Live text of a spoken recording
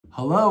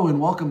Hello and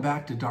welcome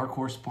back to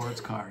Darkhorse Sports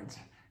Cards.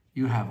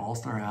 You have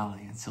Allstar Ally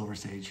and Silver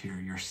Sage here,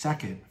 your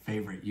second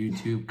favorite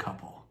YouTube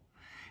couple.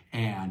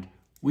 And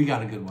we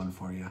got a good one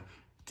for you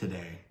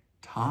today.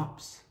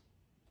 Topps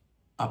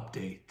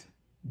Update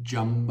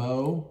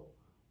Jumbo.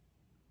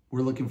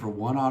 We're looking for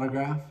 1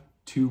 autograph,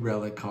 2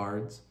 relic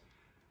cards,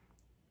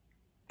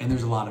 and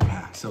there's a lot of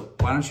packs. So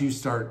why don't you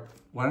start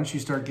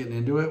getting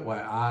into it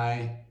while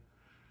I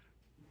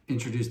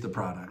introduce the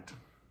product.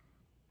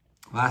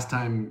 Last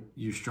time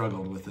you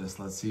struggled with this.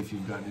 Let's see if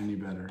you've gotten any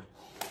better.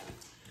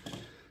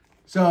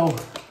 So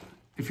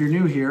if you're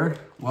new here,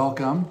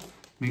 welcome.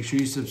 Make sure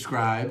you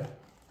subscribe.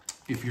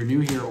 If you're new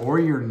here or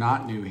you're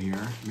not new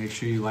here, make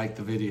sure you like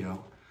the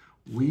video.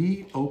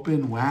 We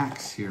open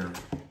wax here.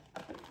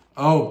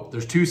 Oh,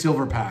 there's 2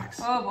 silver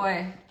packs. Oh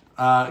boy.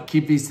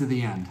 Keep these to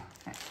the end.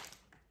 Okay.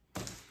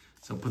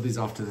 So put these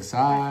off to the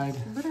side.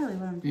 That's literally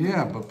what I'm doing.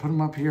 Yeah, but put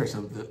them up here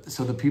so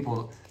the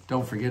people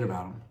don't forget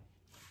about them.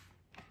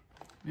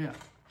 Yeah.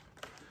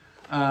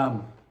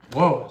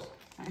 Whoa.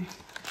 Okay.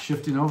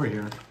 Shifting over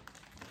here.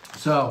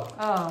 So.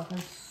 Oh,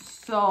 there's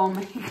so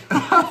many.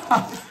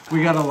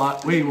 We got a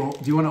lot. Wait, well,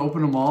 do you want to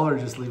open them all or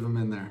just leave them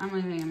in there? I'm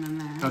leaving them in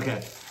there.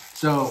 Okay.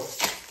 So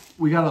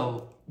we got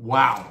a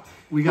lot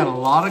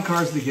of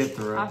cards to get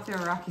through. Off to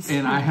a rocky start.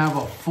 And I have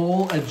a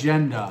full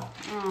agenda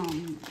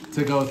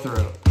to go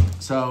through.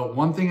 So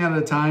one thing at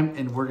a time,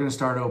 and we're going to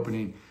start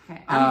opening.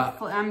 Okay.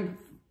 I'm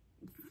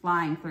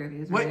flying through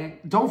these, right?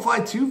 Wait, don't fly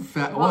too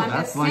fast. Well,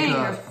 that's like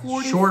a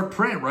short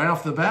print right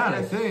off the bat,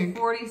 I think.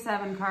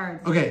 47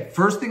 cards. Okay,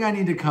 first thing I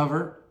need to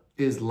cover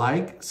is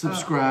like,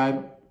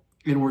 subscribe,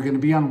 and we're going to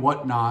be on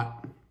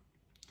Whatnot.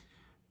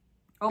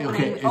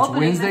 Okay, it's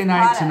Wednesday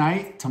night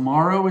tonight.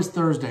 Tomorrow is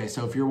Thursday.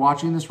 So if you're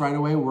watching this right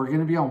away, we're going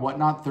to be on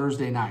Whatnot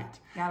Thursday night.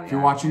 Yeah, if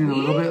you're watching it a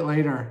little bit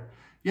later,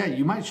 yeah,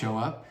 you might show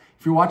up.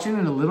 If you're watching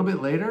it a little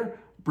bit later,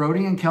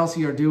 Brody and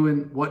Kelsey are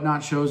doing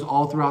Whatnot shows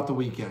all throughout the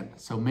weekend.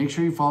 So make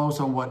sure you follow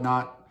us on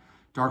Whatnot,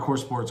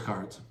 Darkhorse Sports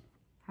Cards.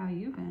 How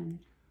you been?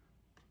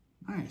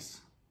 Nice.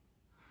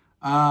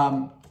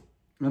 Let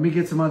me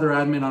get some other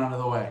admin out of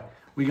the way.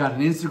 We got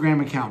an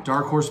Instagram account,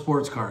 Darkhorse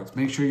Sports Cards.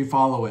 Make sure you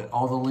follow it.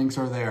 All the links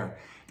are there.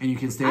 And you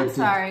can stay up to... I'm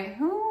sorry.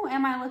 Who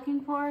am I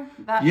looking for?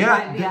 That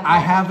I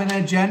have an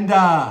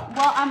agenda.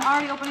 Well, I'm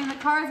already opening the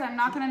cards. I'm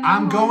not going to know.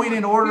 I'm going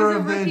in order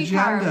of the agenda.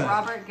 Card,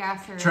 Robert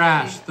Gasser.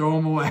 Trash. Throw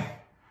him away.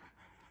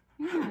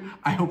 Yeah.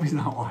 I hope he's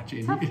not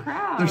watching. Tough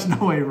crowd. There's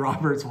no way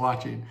Robert's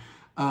watching.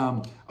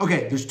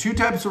 Okay, there's 2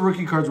 types of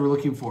rookie cards we're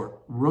looking for.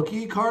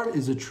 Rookie card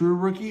is a true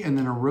rookie, and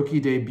then a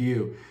rookie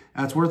debut.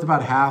 That's worth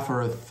about half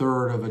or a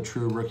third of a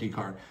true rookie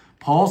card.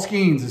 Paul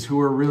Skenes is who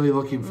we're really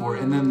looking for.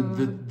 And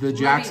then the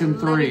Jackson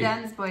 3. Libby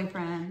Dunn's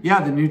boyfriend. Yeah,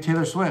 the new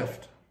Taylor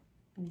Swift.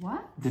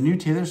 What? The new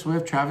Taylor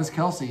Swift, Travis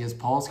Kelce is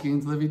Paul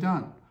Skenes, Libby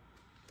Dunn.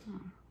 Oh,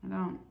 I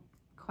don't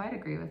quite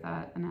agree with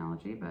that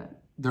analogy,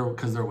 but...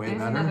 Because they're way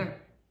better?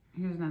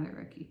 Here's another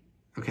rookie.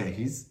 Okay,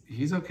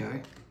 he's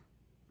okay.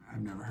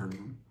 I've never heard of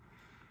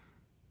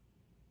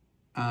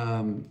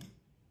him.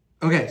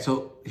 Okay,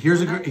 so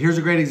here's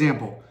a great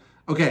example.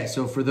 Okay,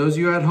 so for those of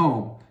you at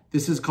home,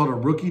 this is called a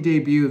rookie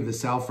debut of the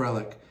South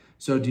Relic.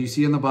 So do you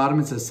see on the bottom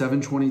it says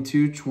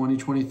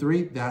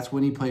 7/22/2023? That's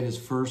when he played his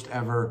first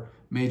ever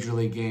Major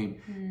League game.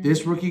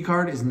 This rookie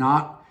card is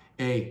not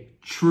a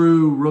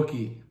true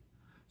rookie.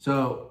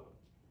 So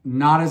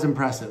not as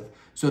impressive.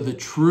 So the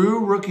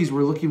true rookies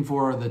we're looking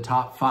for are the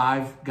top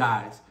 5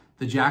 guys.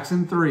 The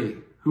Jackson 3.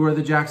 Who are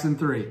the Jackson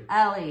 3?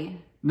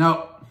 Ellie.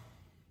 No.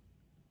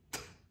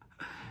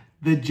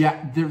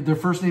 Their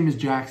first name is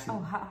Jackson.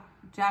 Oh,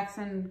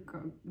 Jackson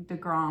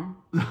DeGrom.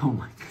 Oh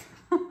my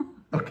God.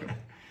 Okay.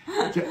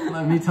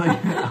 Let me tell you.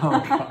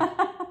 Oh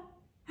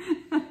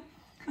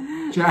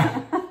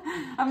God.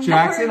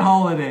 Jackson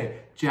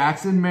Holiday,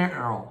 Jackson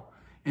Merrill,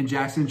 and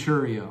Jackson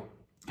Churio.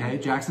 Okay,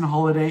 Jackson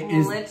Holiday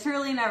is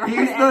literally never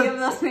heard any of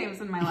those names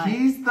in my life.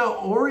 He's the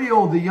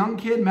Oriole, the young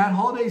kid, Matt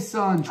Holiday's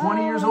son,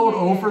 20 years old,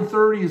 0 for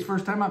 30, his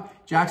first time out.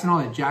 Jackson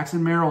Holiday.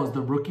 Jackson Merrill is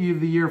the rookie of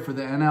the year for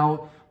the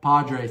NL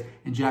Padres,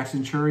 and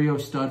Jackson Churio,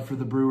 stud for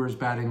the Brewers,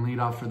 batting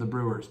leadoff for the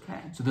Brewers.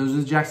 Okay. So those are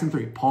the Jackson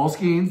 3. Paul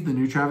Skenes, the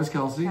new Travis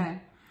Kelce. Okay.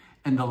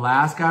 And the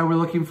last guy we're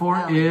looking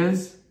for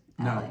is...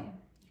 Ellie. No.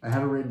 I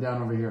have it written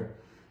down over here.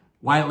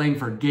 Wyatt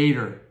Langford,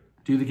 Gator.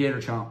 Do the Gator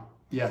chomp.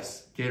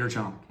 Yes, Gator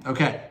chomp.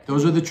 Okay,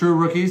 those are the true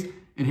rookies.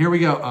 And here we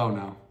go. Oh,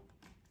 no.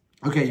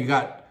 Okay, you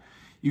got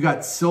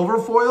silver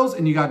foils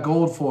and you got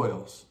gold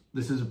foils.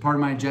 This is a part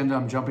of my agenda.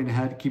 I'm jumping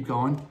ahead. Keep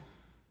going.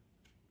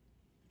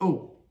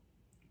 Oh.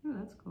 Oh,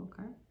 that's a cool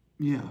card.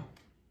 Yeah.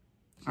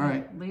 All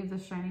right. Leave the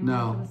shiny one.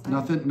 No,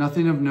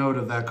 nothing of note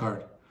of that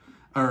card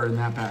or in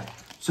that pack.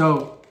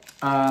 So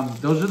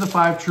those are the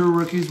 5 true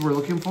rookies we're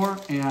looking for,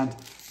 and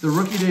the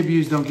rookie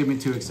debuts don't get me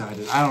too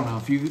excited. I don't know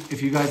if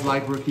you guys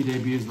like rookie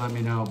debuts, let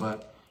me know.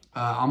 But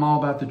I'm all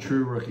about the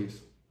true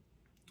rookies.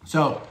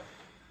 So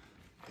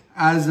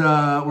as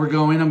I'm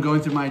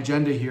going through my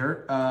agenda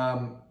here.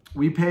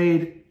 We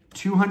paid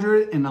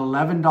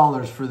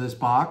 $211 for this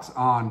box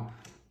on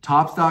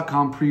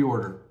Topps.com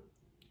pre-order.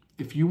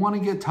 If you want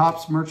to get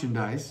Topps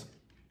merchandise,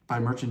 by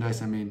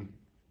merchandise I mean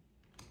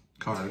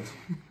cards.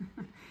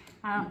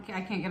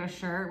 I can't get a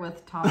shirt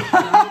with top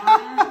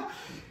on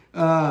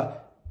it.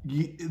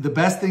 The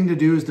best thing to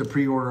do is to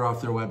pre-order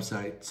off their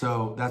website.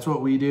 So that's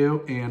what we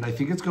do. And I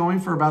think it's going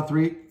for about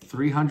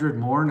 300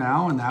 more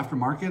now in the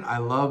aftermarket. I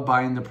love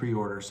buying the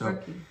pre-order. So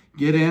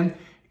get in,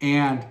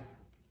 and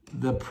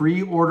the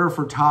pre-order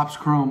for Topps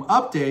Chrome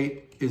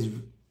update is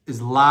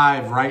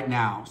live right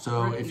now.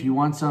 So if you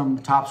want some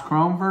Topps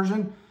Chrome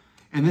version,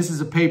 and this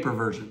is a paper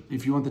version.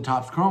 If you want the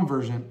Topps Chrome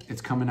version,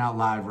 it's coming out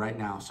live right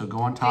now. So go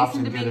on Topps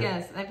and get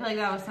it. I feel like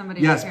that was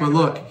somebody. Yes, but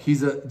look, do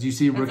you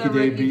see rookie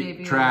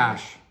debut?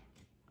 Trash.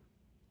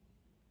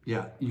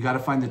 Yeah, you got to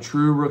find the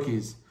true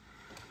rookies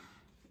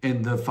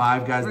and the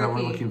 5 guys that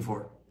we're looking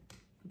for.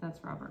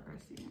 That's Robert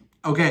Garcia.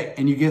 Okay,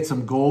 and you get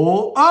some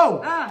gold.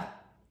 Oh! Ah!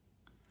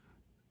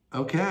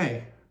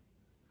 Okay.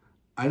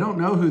 I don't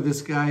know who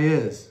this guy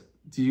is.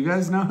 Do you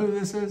guys know who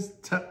this is?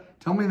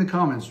 Tell me in the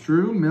comments.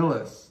 Drew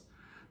Millis.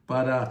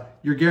 But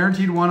you're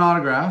guaranteed 1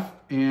 autograph,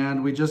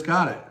 and we just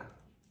got it.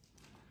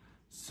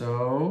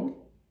 So,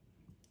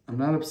 I'm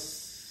not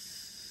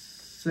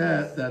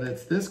upset that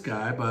it's this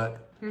guy,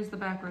 but... Here's the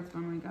backwards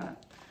one we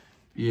got.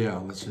 Yeah,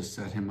 let's just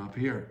set him up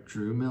here.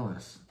 Drew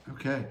Millis.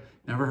 Okay,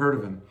 never heard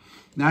of him.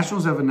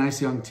 Nationals have a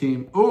nice young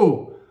team.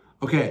 Oh,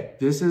 okay,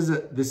 this is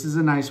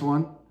a nice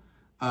one.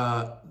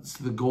 It's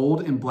the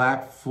gold and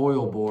black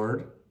foil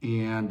board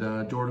and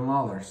Jordan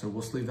Lawler. So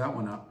we'll sleeve that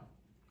one up.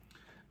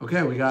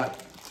 Okay, we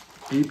got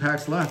 8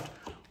 packs left.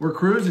 We're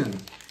cruising,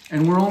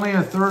 and we're only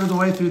a third of the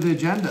way through the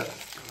agenda.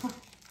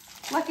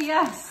 Lucky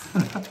us.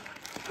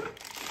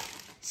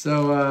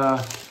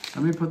 So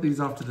let me put these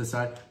off to the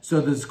side.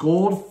 So this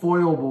gold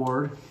foil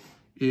board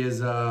is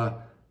Hobby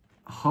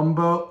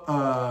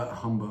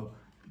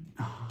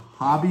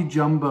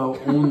Jumbo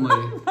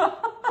only.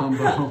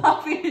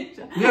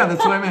 Yeah,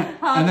 that's what I meant.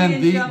 And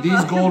then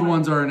these gold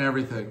ones are in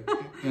everything.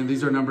 And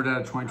these are numbered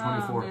out of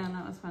 2024. Oh man,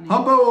 that was funny.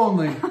 Humbo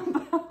only.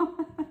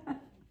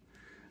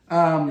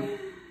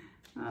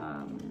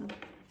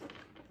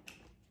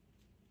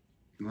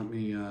 Let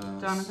me...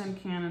 Jonathan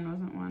Cannon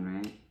wasn't one,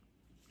 right?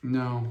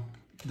 No.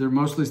 They're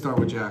mostly start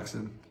with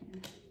Jackson.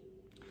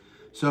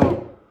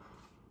 So,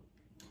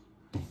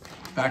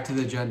 back to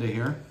the agenda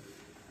here.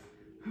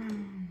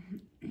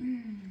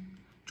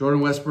 Jordan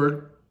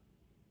Westberg.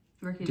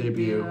 Rookie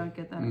debut.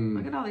 Get that.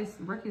 Look at all these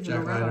rookies Jack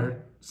in a row.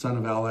 Leiter, son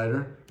of Al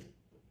Leiter.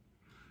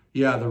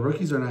 Yeah, the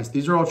rookies are nice.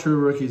 These are all true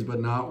rookies, but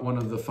not one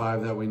of the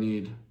 5 that we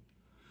need.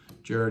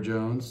 Jared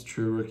Jones,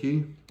 true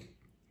rookie.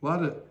 A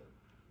lot of...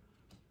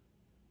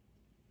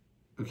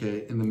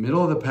 Okay, in the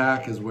middle of the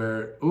pack is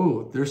where...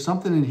 Ooh, there's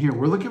something in here.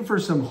 We're looking for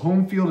some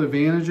home field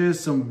advantages,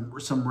 some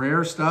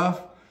rare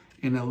stuff.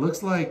 And it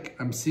looks like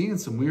I'm seeing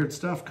some weird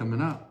stuff coming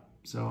up.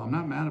 So I'm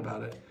not mad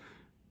about it.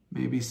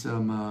 Maybe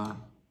some...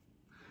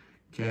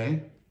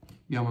 Okay,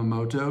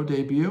 Yamamoto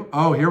debut.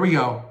 Oh, here we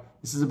go.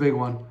 This is a big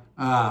one.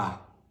 Not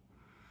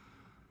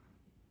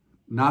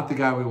the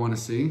guy we want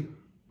to see.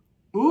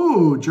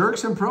 Ooh,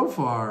 Jerks and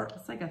Profar.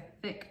 It's like a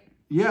thick.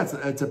 Yeah,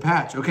 it's a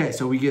patch. Okay,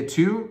 so we get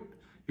 2.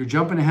 You're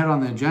jumping ahead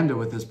on the agenda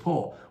with this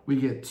poll. We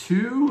get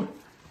 2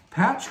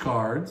 patch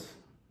cards.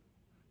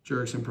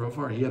 Jerks and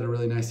Profar. He had a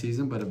really nice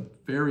season, but a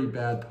very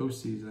bad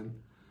postseason.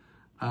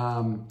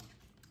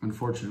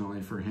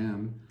 Unfortunately for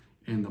him.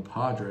 And the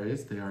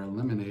Padres, they are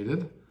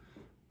eliminated.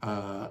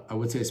 I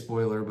would say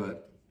spoiler,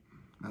 but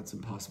that's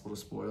impossible to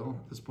spoil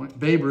at this point.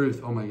 Babe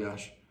Ruth, oh my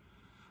gosh.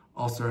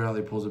 Allstar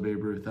Ally pulls a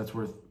Babe Ruth. That's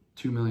worth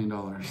 $2 million.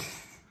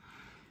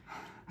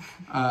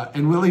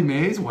 And Willie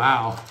Mays,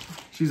 wow.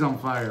 She's on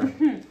fire.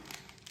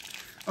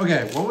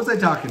 Okay, what was I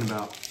talking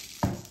about?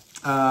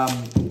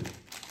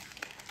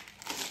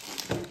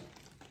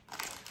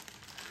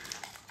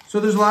 So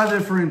there's a lot of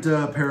different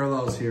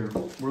parallels here.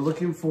 We're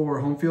looking for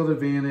home field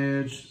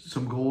advantage,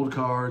 some gold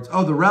cards.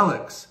 Oh, the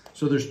relics.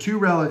 So there's 2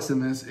 relics in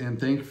this, and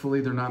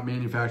thankfully they're not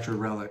manufactured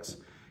relics.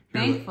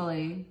 Here,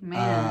 Thankfully,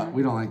 man.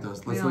 We don't like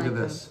those. Let's look at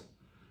this.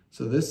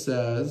 So this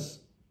says,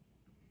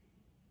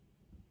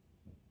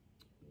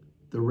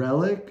 the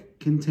relic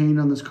contained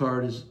on this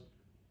card is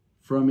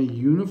from a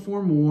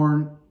uniform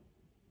worn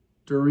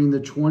during the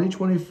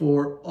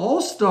 2024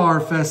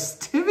 All-Star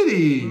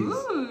festivities.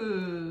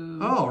 Ooh.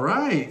 All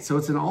right. So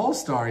it's an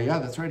All-Star. Yeah,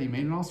 that's right. He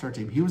made an All-Star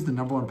team. He was the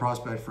 #1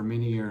 prospect for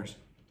many years.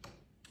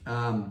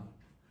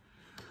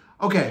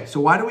 Okay, so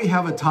why do we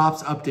have a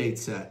Topps update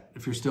set?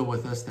 If you're still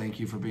with us,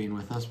 thank you for being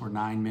with us. We're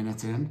 9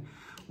 minutes in.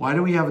 Why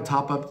do we have a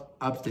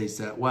update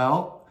set?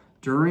 Well,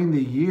 during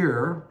the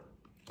year,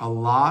 a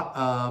lot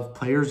of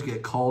players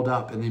get called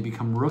up and they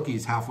become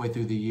rookies halfway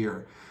through the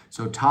year.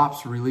 So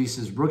Topps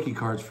releases rookie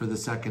cards for the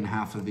second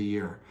half of the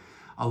year.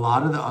 A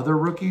lot of the other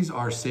rookies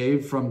are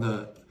saved from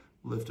the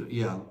lift.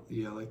 Yeah,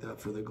 like that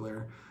for the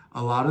glare.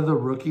 A lot of the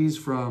rookies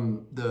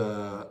from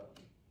the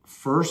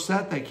first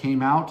set that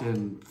came out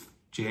in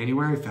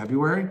January,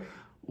 February,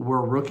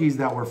 were rookies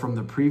that were from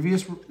the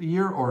previous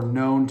year or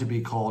known to be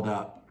called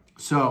up.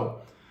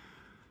 So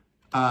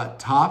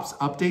Topps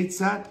update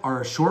set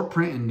are a short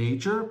print in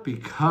nature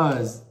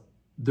because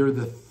they're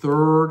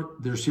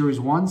they're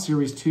series 1,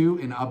 series 2,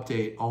 and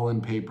update all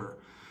in paper.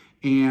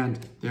 And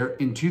there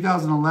in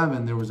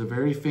 2011, there was a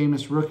very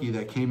famous rookie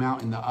that came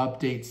out in the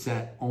update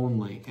set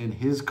only. And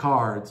his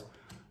cards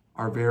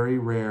are very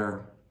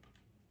rare.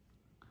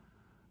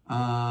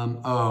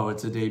 Oh,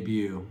 it's a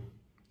debut.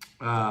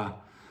 And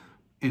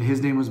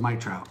his name was Mike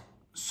Trout.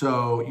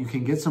 So you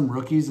can get some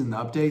rookies in the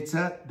update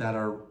set that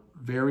are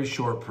very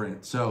short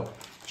print. So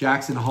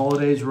Jackson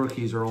Holiday's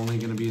rookies are only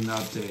going to be in the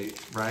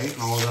update, right?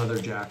 And all the other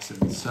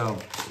Jacksons. So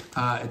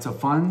it's a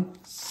fun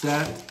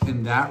set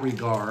in that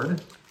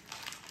regard.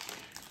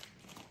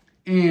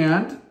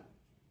 And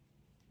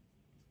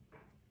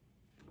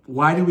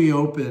why do we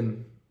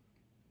open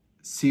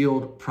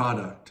sealed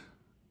product?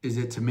 Is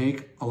it to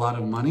make a lot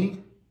of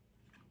money?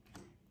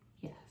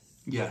 Yes.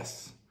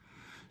 Yes.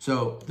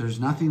 So there's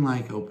nothing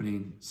like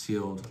opening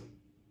sealed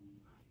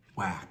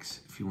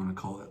wax, if you want to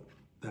call it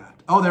that.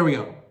 Oh, there we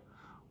go.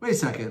 Wait a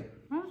second.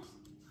 What?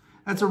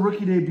 That's a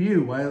rookie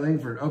debut, Wyatt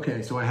Langford.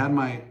 Okay, so I had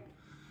my,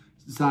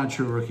 it's not a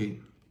true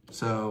rookie.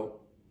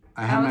 So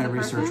I had my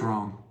research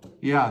wrong.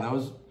 Yeah,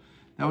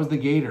 that was the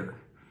Gator.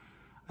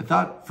 I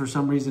thought for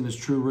some reason his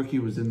true rookie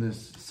was in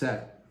this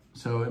set.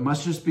 So it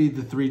must just be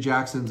the 3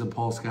 Jacksons and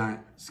Paul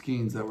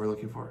Skenes that we're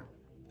looking for.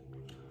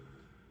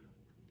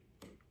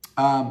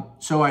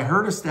 So I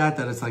heard a stat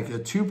that it's like a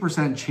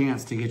 2%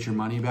 chance to get your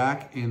money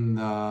back in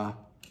the...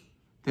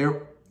 That's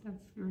your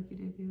rookie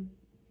debut.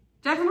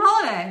 Jackson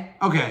Holiday.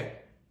 Okay.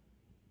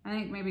 I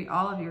think maybe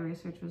all of your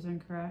research was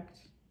incorrect.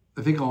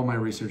 I think all my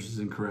research is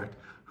incorrect.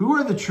 Who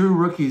are the true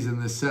rookies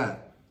in this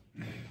set?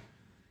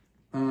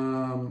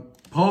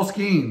 Paul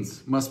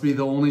Skenes must be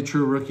the only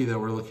true rookie that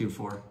we're looking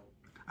for.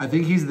 I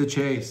think he's the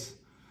chase.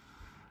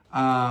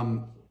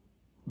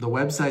 The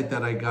website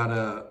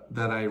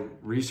that I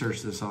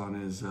researched this on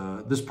is,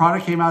 this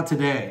product came out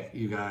today,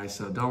 you guys,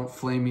 so don't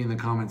flame me in the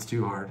comments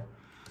too hard.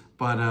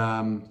 But,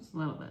 just a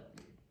little bit.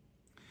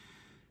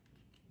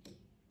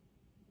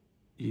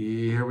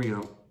 Here we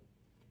go.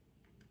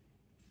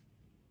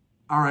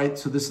 All right,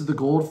 so this is the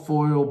gold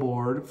foil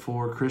board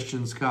for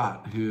Christian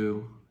Scott,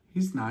 who,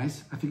 he's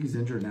nice. I think he's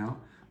injured now,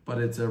 but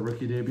it's a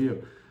rookie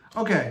debut.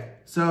 Okay,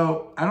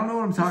 so I don't know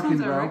what I'm talking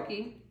about. A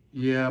rookie.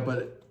 Yeah,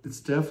 but it's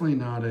definitely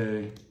not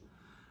a...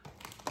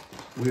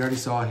 We already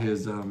saw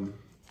his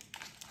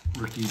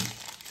rookie.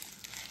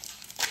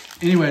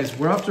 Anyways,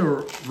 we're off to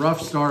a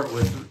rough start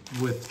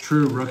with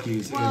true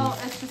rookies. Well,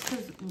 it's just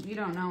because you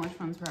don't know which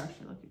ones we're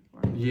actually looking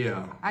for.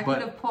 Yeah. I could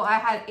have pulled. I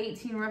had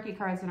 18 rookie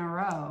cards in a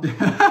row. Could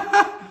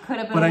have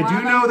been. But I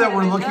do know that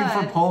we're looking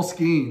for Paul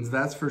Skenes.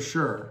 That's for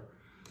sure.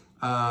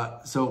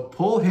 So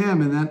pull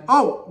him and then.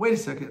 Oh, wait a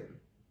second.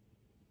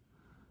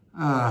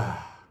 So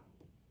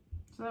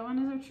that one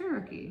is a true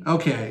rookie.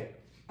 Okay.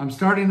 I'm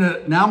starting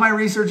to, now my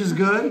research is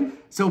good.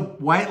 So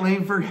Wyatt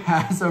Langford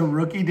has a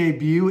rookie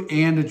debut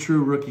and a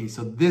true rookie.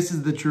 So this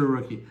is the true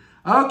rookie.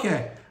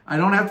 Okay. I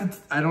don't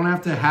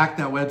have to hack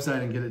that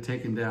website and get it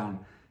taken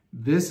down.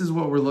 This is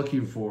what we're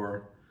looking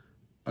for.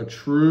 A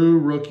true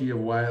rookie of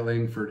Wyatt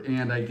Langford.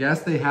 And I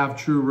guess they have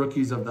true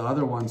rookies of the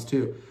other ones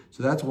too.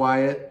 So that's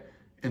Wyatt.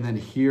 And then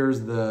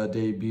here's the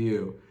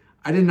debut.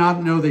 I did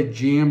not know they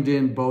jammed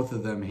in both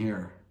of them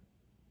here.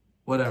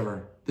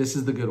 Whatever. This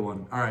is the good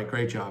one. All right.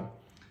 Great job.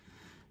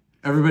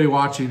 Everybody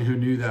watching who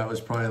knew that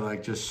was probably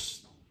like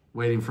just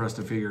waiting for us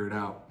to figure it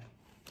out.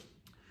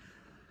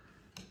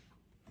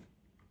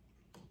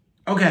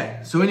 Okay,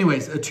 so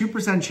anyways, a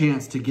 2%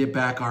 chance to get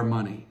back our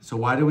money. So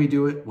why do we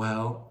do it?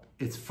 Well,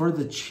 it's for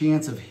the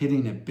chance of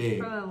hitting it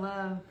big. For the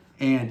love.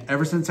 And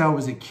ever since I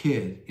was a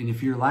kid, and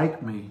if you're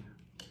like me,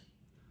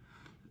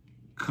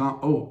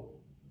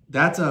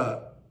 that's okay.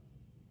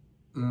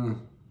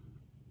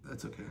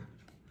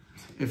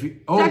 If you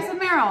Jackson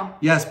Merrill.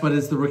 Yes, but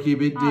it's the rookie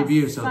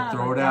debut, so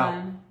throw it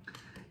out.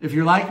 If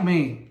you're like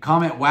me,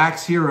 comment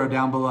Wax Hero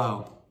down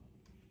below.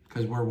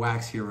 Because we're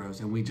Wax Heroes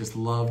and we just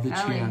love the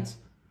chance.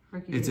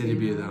 It's a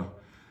debut though.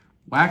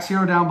 Wax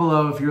Hero down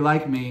below if you're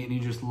like me and you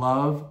just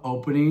love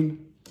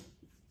opening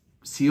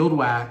sealed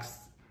wax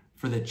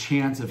for the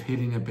chance of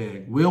hitting it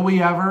big. Will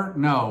we ever?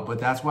 No, but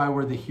that's why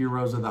we're the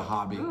heroes of the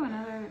hobby. Ooh,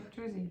 another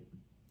jersey.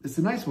 It's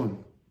a nice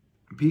one.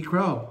 Pete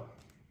Crow.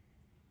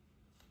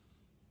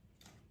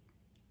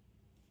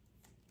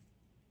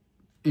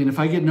 And if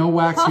I get no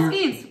wax Paul here,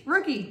 Skenes,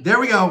 rookie. There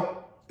we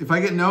go. If I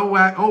get no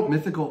wax,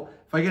 mythical.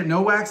 If I get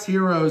no Wax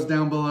Heroes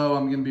down below,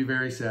 I'm gonna be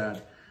very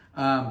sad.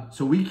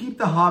 So we keep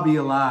the hobby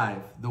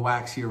alive, the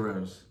Wax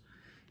Heroes,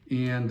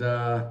 and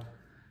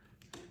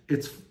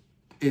it's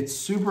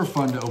super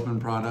fun to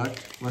open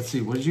product. Let's see,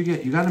 what did you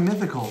get? You got a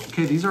mythical.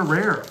 Okay, these are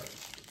rare.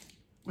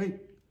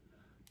 Wait,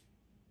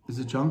 is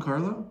it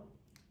Giancarlo?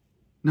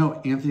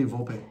 No, Anthony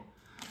Volpe.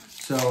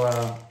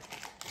 So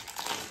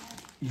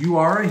you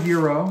are a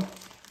hero.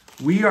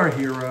 We are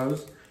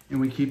heroes,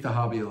 and we keep the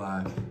hobby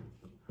alive.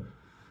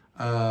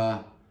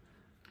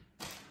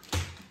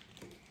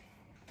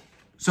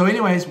 So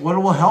anyways,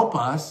 what will help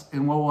us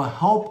and what will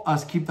help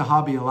us keep the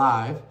hobby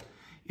alive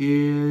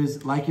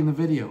is liking the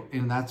video,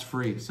 and that's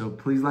free. So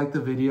please like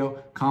the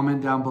video,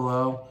 comment down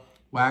below,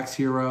 Wax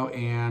Hero,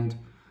 and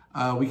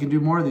we can do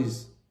more of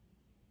these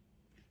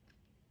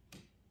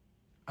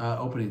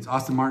openings.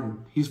 Austin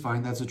Martin, he's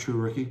fine. That's a true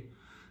rookie.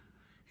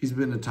 He's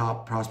been a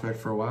top prospect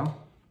for a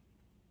while.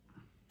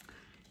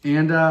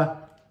 And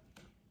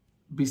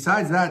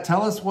besides that,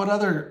 tell us what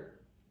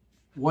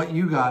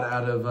you got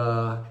out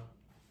of...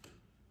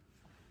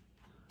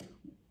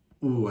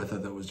 Ooh, I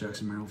thought that was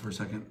Jackson Merrill for a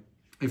second.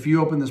 If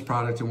you open this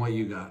product and what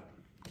you got.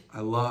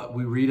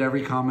 We read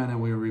every comment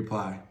and we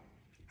reply.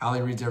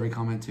 Allie reads every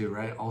comment too,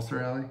 right?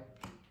 Allstar Ally?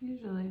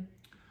 Usually.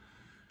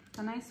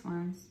 The nice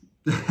ones.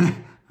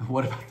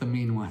 What about the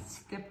mean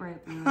ones? Skip right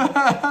through.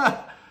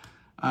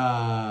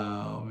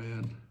 Oh,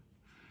 man.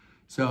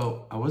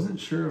 So I wasn't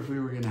sure if we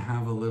were going to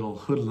have a little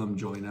hoodlum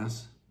join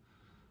us.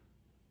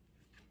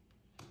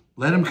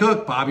 Let him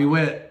cook, Bobby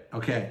Witt.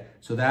 Okay,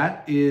 so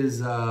that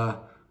is...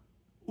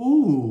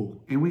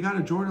 Ooh, and we got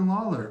a Jordan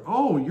Lawler.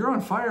 Oh, you're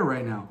on fire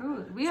right now.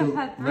 Ooh, we have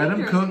had 3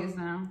 jerseys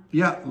now.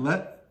 Yeah,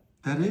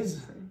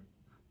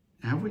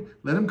 have we?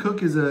 Let him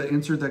cook is an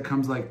insert that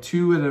comes like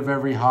 2 out of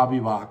every hobby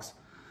box.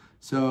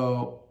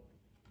 So,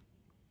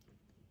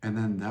 and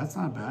then that's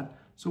not bad.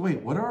 So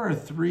wait, what are our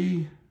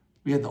 3?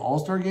 We had the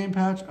All-Star Game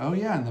patch. Oh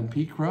yeah, and then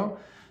Pete Crow.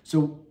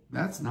 So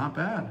that's not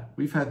bad.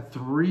 We've had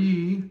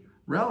 3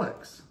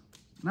 relics.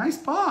 Nice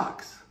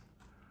box.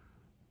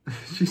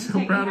 She's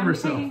so proud of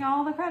herself. I'm taking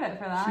all the credit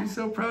for that. She's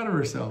so proud of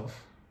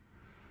herself.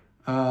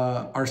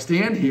 Our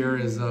stand here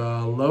is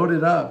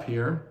loaded up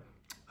here.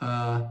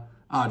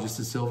 Just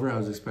a silver. I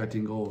was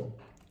expecting gold.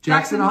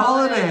 Jackson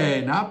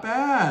Holiday. Not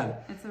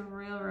bad. It's a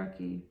real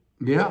rookie.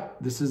 Yeah,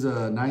 this is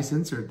a nice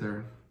insert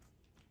there.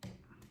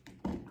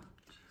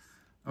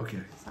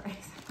 Okay. Sorry.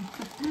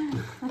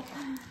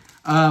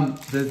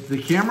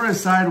 The camera is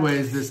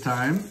sideways this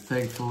time,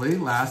 thankfully.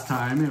 Last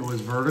time it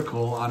was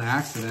vertical on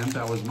accident.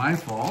 That was my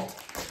fault.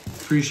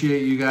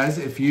 Appreciate you guys.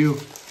 If you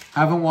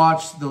haven't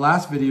watched the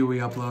last video we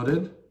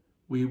uploaded,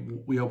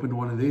 we opened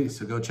one of these,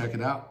 so go check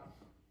it out.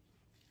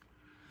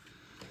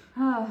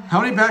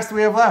 How many packs do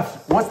we have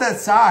left? What's that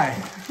sigh?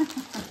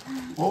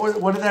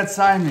 What did that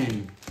sigh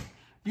mean?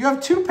 You have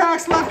 2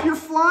 packs left. You're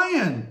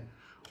flying.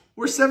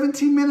 We're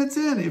 17 minutes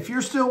in. If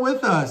you're still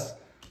with us,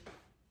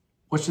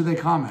 what should they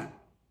comment?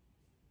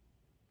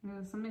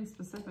 Something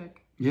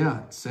specific.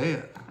 Yeah, say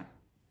it.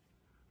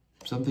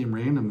 Something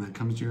random that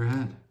comes to your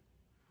head.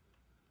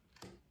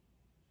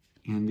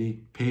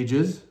 Andy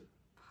Pages.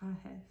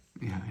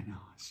 Yeah, I know.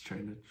 I was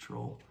trying to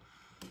troll.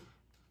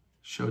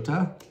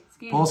 Shota.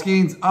 Paul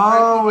Skenes.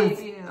 Oh,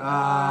 it's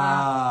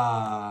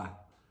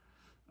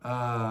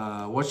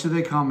what should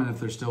they comment if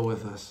they're still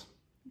with us?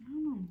 I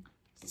don't know.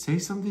 Say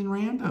something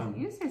random.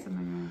 You say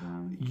something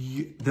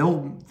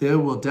random. They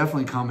will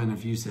definitely comment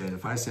if you say it.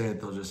 If I say it,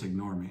 they'll just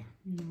ignore me.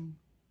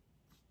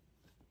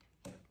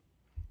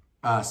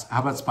 How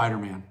about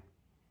Spider-Man?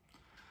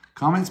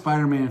 Comment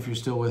Spider-Man if you're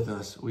still with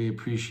us. We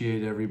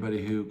appreciate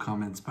everybody who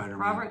comments Spider-Man.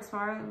 Robert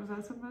Suarez, was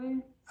that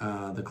somebody?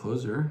 The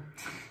closer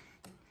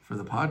for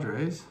the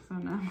Padres. So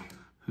no.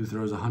 Who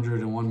throws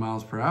 101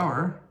 miles per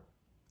hour.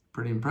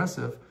 Pretty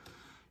impressive.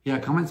 Yeah,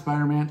 comment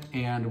Spider-Man.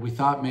 And we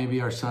thought maybe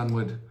our son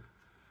would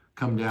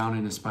come down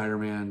in his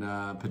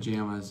Spider-Man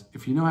pajamas.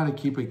 If you know how to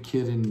keep a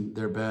kid in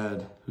their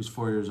bed who's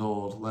 4 years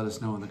old, let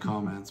us know in the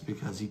comments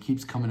because he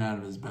keeps coming out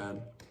of his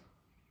bed.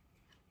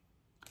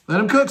 Let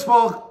him cook,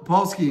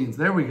 Paul Skenes.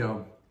 There we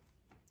go.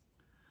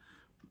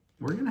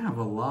 We're going to have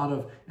a lot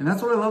of... And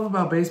that's what I love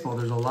about baseball.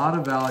 There's a lot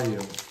of value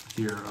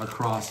here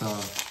across a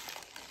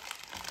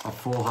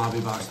full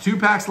hobby box. 2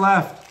 packs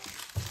left.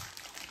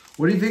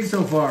 What do you think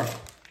so far?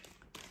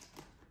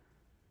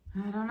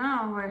 I don't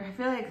know. I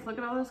feel like, look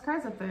at all those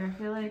cards up there. I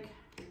feel like...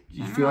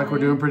 You feel like we're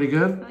doing pretty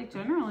good? I feel like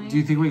generally. Do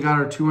you think we got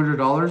our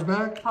 $200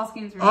 back? Paul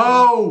Skenes.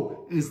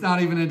 Oh, it's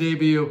not even a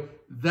debut.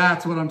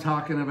 That's what I'm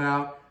talking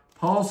about.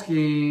 Paul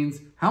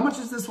Skenes. How much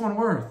is this one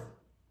worth?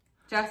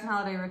 Jackson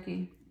Holiday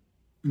rookie.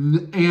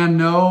 And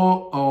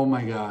no, oh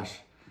my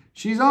gosh.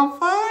 She's on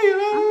fire.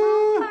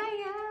 I'm on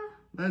fire.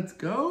 Let's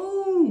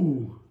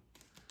go.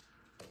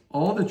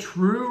 All the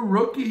true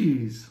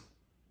rookies.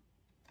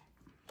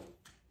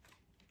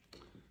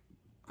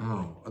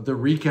 Oh, the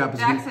recap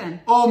is...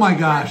 Jackson. Oh my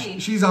gosh, Rookie.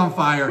 She's on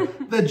fire.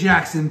 The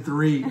Jackson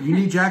 3. You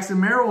need Jackson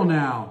Merrill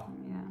now.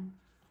 Yeah.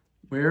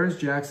 Where is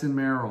Jackson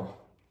Merrill?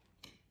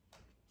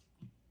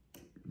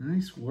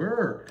 Nice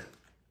work.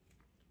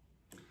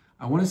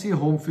 I want to see a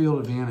home field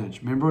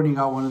advantage. Remember when you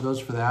got one of those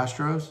for the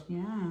Astros?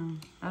 Yeah.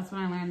 That's when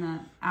I learned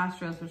that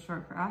Astros was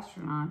short for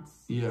astronauts.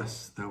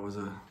 Yes, that was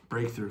a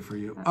breakthrough for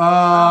you.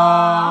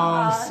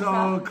 Oh,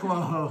 so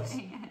close.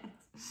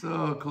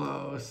 So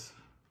close.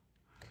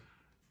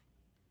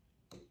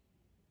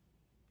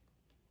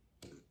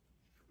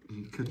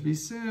 It could be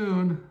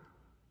soon.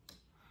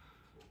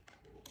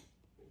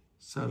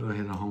 Soto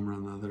hit a home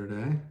run the other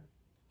day.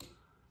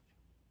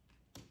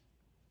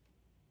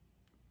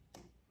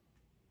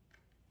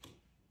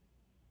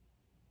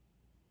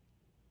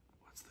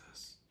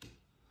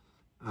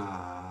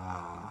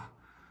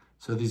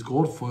 So these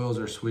gold foils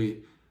are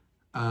sweet.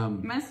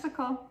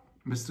 Mystical.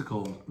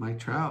 Mike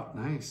Trout.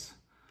 Nice.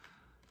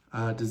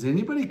 Does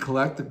anybody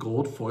collect the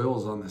gold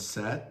foils on the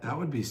set? That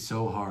would be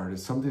so hard.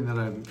 It's something that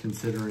I'm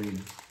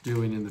considering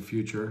doing in the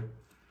future.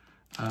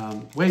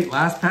 Wait,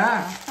 last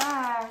pack. Last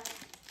pack.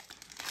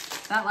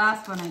 That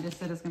last one I just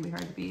said is going to be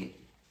hard to beat.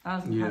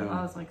 That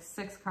was like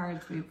 6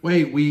 cards.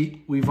 Wait,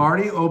 we've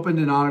already opened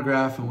an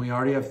autograph and we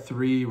already have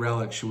 3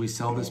 relics. Should we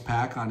sell this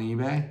pack on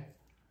eBay?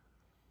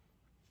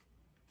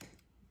 I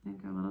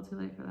think we're a little too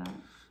late for that.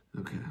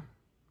 Okay.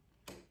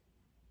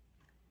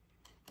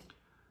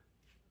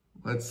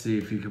 Let's see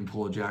if you can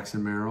pull a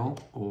Jackson Merrill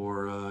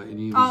or any of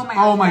these.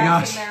 Oh my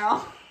gosh.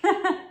 Merrill.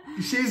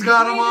 She's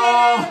got them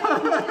all.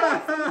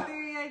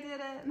 I did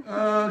it.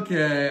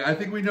 Okay, I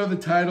think we know the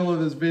title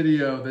of this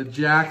video, the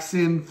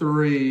Jackson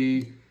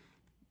 3.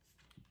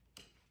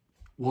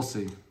 We'll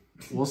see.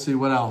 We'll see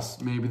what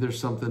else. Maybe there's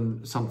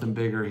something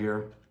bigger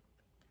here.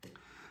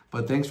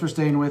 But thanks for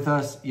staying with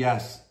us.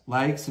 Yes,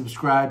 like,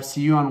 subscribe.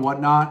 See you on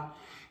Whatnot.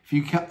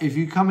 If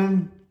you come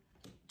in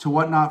to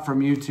Whatnot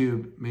from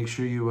YouTube, make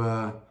sure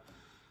you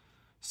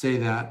say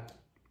that.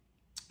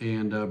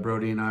 And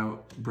Brody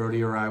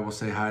or I will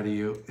say hi to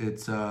you.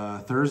 It's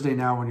Thursday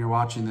now when you're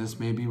watching this.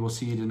 Maybe we'll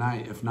see you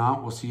tonight. If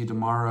not, we'll see you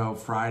tomorrow,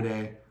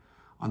 Friday,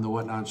 on the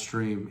Whatnot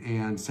stream.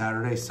 And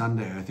Saturday,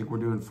 Sunday. I think we're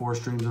doing 4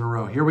 streams in a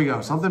row. Here we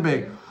go. Something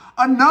big.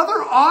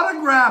 Another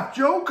autograph.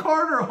 Joe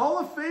Carter, Hall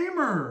of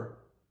Famer.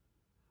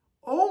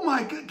 Oh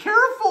my God.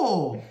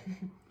 Careful.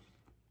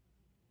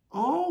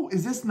 Oh,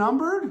 is this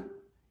numbered?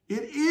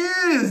 It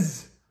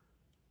is.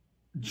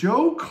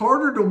 Joe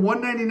Carter to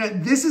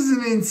 199. This is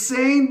an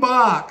insane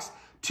box.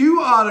 2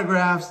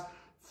 autographs,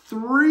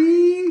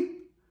 3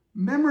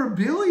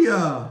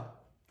 memorabilia.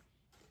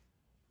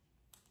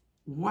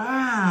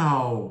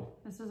 Wow.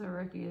 This is a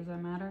rookie. Does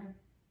that matter?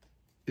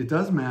 It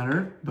does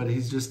matter, but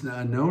he's just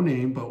a no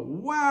name. But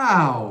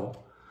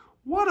wow.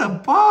 What a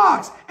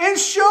box. And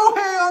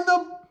Shohei on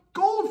the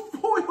gold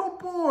foil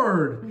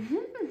board.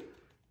 Mm-hmm.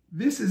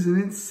 This is an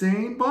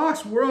insane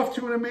box. We're off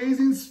to an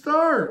amazing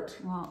start.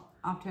 Well,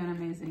 off to an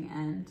amazing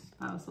end.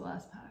 That was the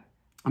last pack.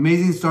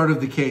 Amazing start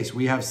of the case.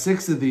 We have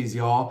 6 of these,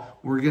 y'all.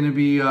 We're going to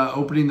be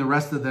opening the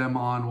rest of them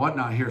on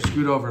Whatnot. Here,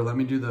 scoot over. Let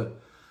me do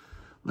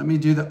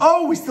the...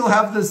 Oh, we still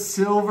have the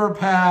silver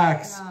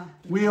packs. Yeah.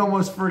 We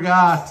almost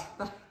forgot.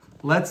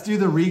 Let's do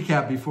the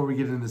recap before we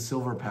get into the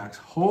silver packs.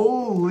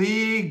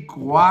 Holy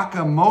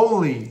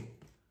guacamole.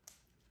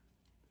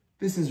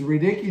 This is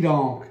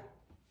ridiculous.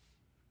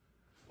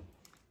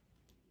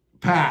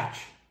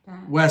 Patch.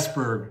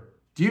 Westberg.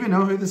 Do you even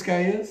know who this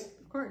guy is?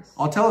 Of course.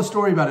 I'll tell a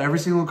story about every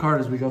single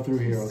card as we go through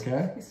here,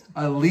 okay?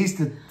 At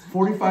least a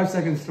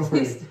 45-second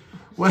story.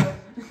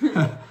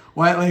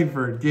 Wyatt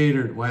Langford,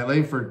 Gator. Wyatt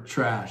Langford,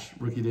 trash.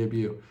 Rookie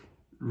debut.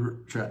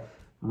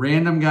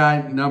 Random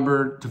guy,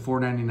 numbered to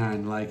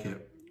 499. Like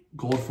it.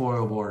 Gold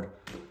foil board.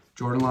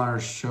 Jordan Lawler,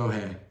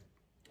 Shohei.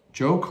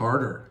 Joe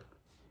Carter.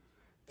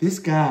 This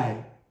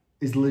guy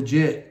is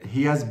legit.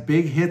 He has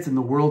big hits in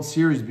the World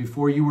Series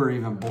before you were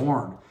even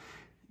born.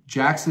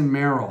 Jackson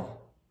Merrill.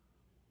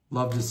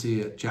 Love to see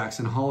it.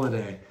 Jackson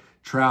Holiday.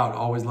 Trout.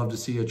 Always love to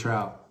see a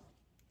Trout.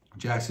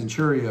 Jackson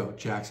Churio.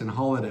 Jackson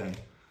Holiday.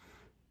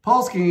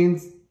 Paul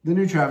Skenes. The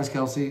new Travis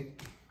Kelce.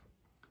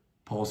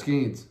 Paul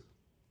Skenes.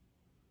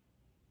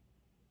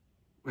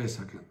 Wait a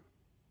second.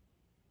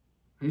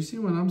 Are you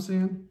seeing what I'm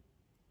seeing?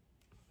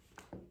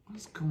 What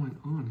is going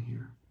on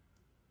here?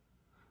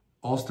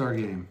 All-Star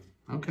game.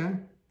 Okay.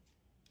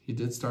 He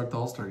did start the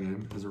All-Star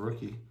game as a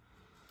rookie.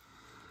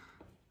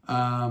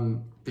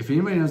 If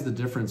anybody knows the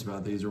difference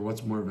about these or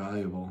what's more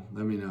valuable,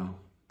 let me know.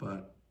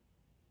 But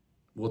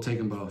we'll take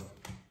them both.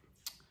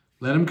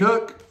 Let him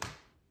cook.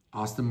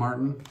 Austin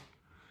Martin.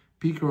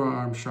 Pico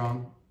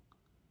Armstrong.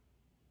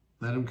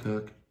 Let him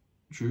cook.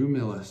 Drew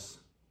Millis.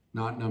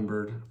 Not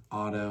numbered.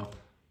 Auto.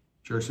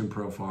 Jerkson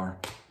Profar.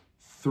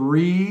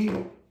 3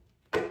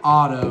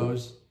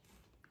 autos.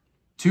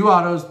 2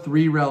 autos,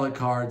 3 relic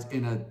cards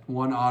in a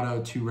 1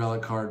 auto, 2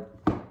 relic card.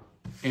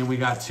 And we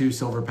got 2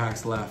 silver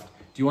packs left.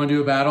 Do you want to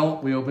do a battle?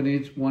 We open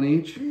one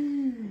each?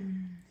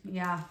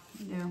 Yeah,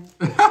 I do.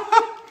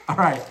 All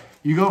right.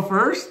 You go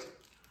first.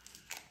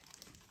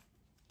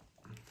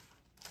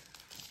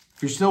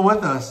 If you're still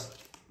with us,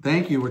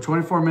 thank you. We're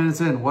 24 minutes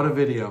in. What a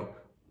video.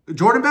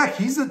 Jordan Beck,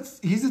 he's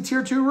a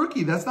tier 2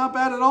 rookie. That's not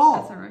bad at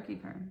all. That's a rookie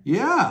card.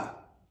 Yeah.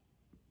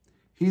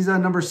 He's a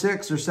number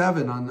 6 or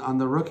 7 on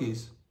the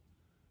rookies.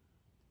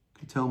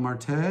 Ketel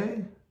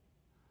Marte.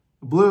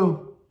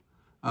 Blue.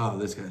 Oh,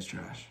 this guy's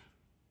trash.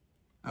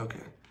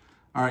 Okay.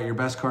 All right, your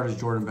best card is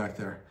Jordan back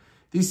there.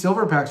 These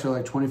silver packs are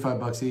like 25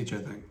 bucks each, I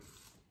think.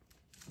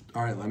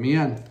 All right, let me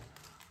in.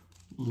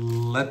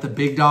 Let the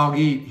big dog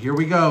eat. Here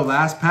we go.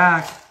 Last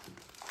pack.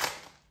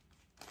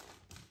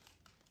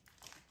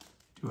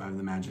 Do I have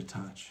the magic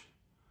touch?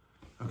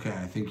 Okay,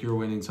 I think you're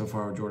winning so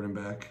far with Jordan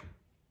Beck.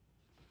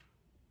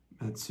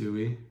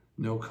 Matsui.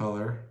 No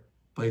color.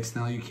 Blake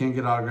Snell. You can't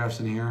get autographs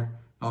in here.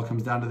 It all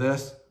comes down to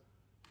this.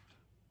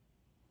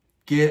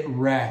 Get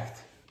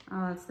wrecked.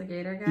 Oh, that's the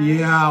Gator guy?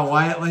 Yeah,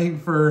 Wyatt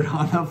Langford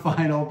on the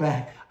final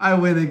back. I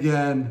win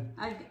again.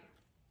 I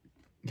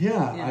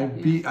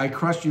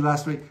crushed you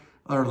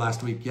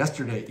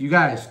yesterday. You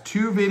guys,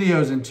 2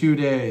 videos in 2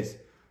 days.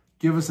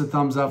 Give us a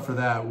thumbs up for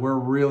that. We're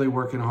really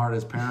working hard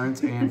as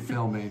parents and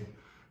filming.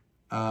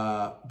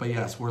 But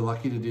yes, we're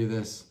lucky to do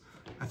this.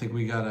 I think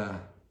we got a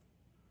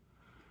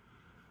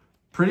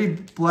pretty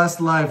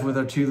blessed life with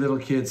our 2 little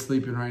kids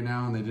sleeping right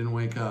now and they didn't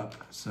wake up.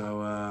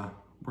 So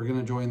we're going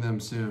to join them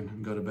soon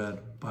and go to bed.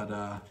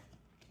 But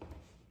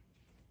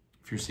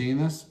if you're seeing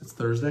this, it's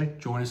Thursday.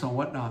 Join us on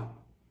Whatnot.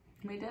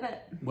 We did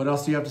it. What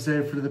else do you have to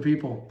say for the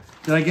people?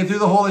 Did I get through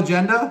the whole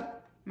agenda?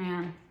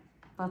 Man,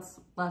 let's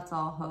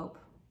all hope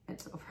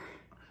it's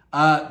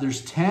over.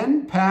 There's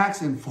 10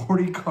 packs and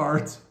 40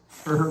 cards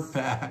per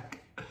pack.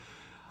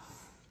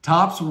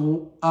 Topps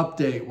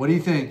update. What do you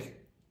think?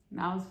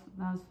 That was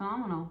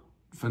phenomenal.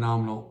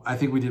 Phenomenal. I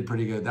think we did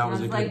pretty good. That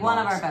was a good like one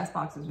of our best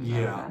boxes we've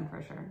ever done,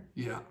 for sure.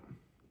 Yeah.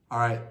 All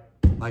right.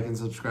 Like and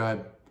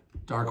subscribe.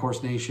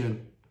 Darkhorse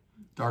Nation.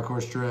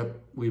 Darkhorse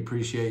Drip. We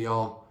appreciate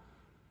y'all.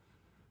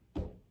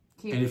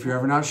 And if you're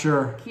ever not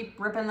sure. Keep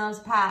ripping those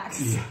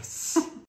packs. Yes.